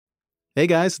Hey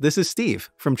guys, this is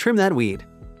Steve from Trim That Weed.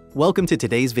 Welcome to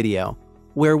today's video,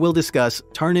 where we'll discuss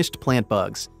tarnished plant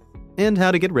bugs and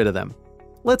how to get rid of them.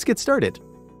 Let's get started.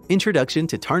 Introduction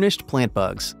to tarnished plant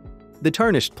bugs. The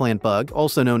tarnished plant bug,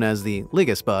 also known as the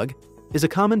Lygus bug, is a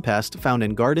common pest found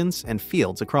in gardens and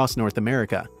fields across North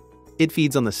America. It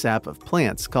feeds on the sap of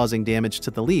plants, causing damage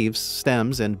to the leaves,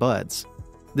 stems, and buds.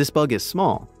 This bug is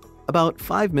small, about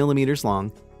 5 millimeters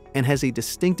long, and has a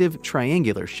distinctive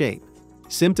triangular shape.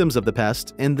 Symptoms of the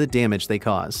pest and the damage they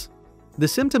cause. The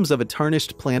symptoms of a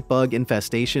tarnished plant bug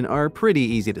infestation are pretty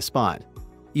easy to spot.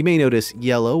 You may notice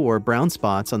yellow or brown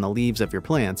spots on the leaves of your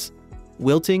plants,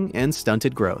 wilting, and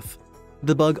stunted growth.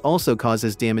 The bug also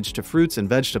causes damage to fruits and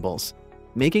vegetables,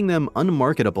 making them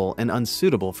unmarketable and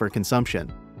unsuitable for consumption.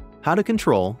 How to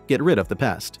control, get rid of the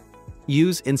pest.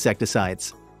 Use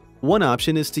insecticides. One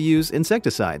option is to use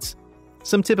insecticides.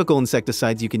 Some typical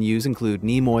insecticides you can use include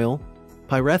neem oil,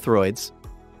 pyrethroids,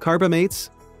 carbamates,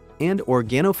 and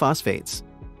organophosphates.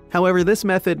 However, this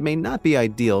method may not be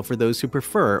ideal for those who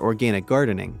prefer organic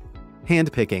gardening.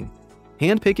 Handpicking.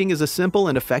 Handpicking is a simple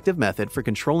and effective method for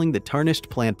controlling the tarnished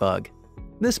plant bug.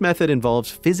 This method involves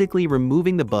physically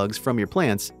removing the bugs from your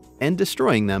plants and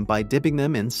destroying them by dipping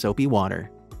them in soapy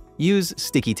water. Use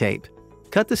sticky tape.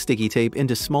 Cut the sticky tape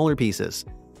into smaller pieces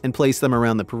and place them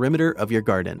around the perimeter of your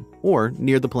garden or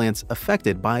near the plants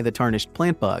affected by the tarnished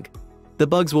plant bug. The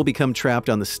bugs will become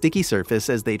trapped on the sticky surface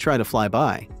as they try to fly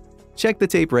by. Check the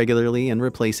tape regularly and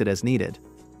replace it as needed.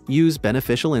 Use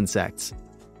beneficial insects.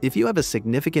 If you have a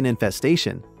significant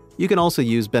infestation, you can also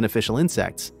use beneficial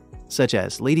insects, such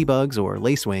as ladybugs or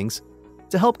lacewings,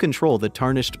 to help control the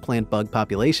tarnished plant bug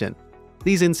population.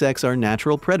 These insects are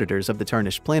natural predators of the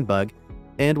tarnished plant bug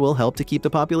and will help to keep the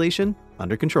population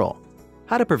under control.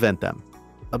 How to prevent them.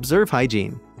 Observe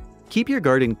hygiene. Keep your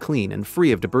garden clean and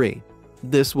free of debris.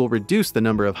 This will reduce the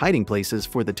number of hiding places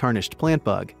for the tarnished plant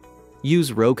bug.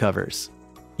 Use row covers.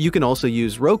 You can also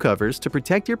use row covers to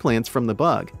protect your plants from the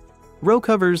bug. Row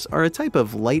covers are a type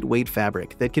of lightweight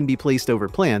fabric that can be placed over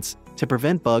plants to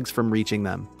prevent bugs from reaching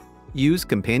them. Use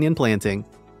companion planting.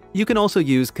 You can also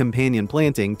use companion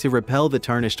planting to repel the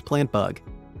tarnished plant bug.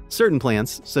 Certain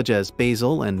plants, such as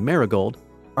basil and marigold,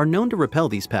 are known to repel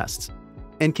these pests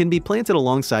and can be planted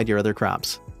alongside your other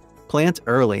crops. Plant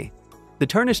early. The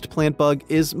tarnished plant bug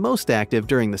is most active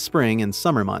during the spring and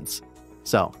summer months,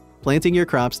 so planting your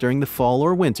crops during the fall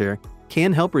or winter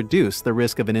can help reduce the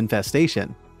risk of an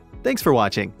infestation. Thanks for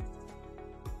watching.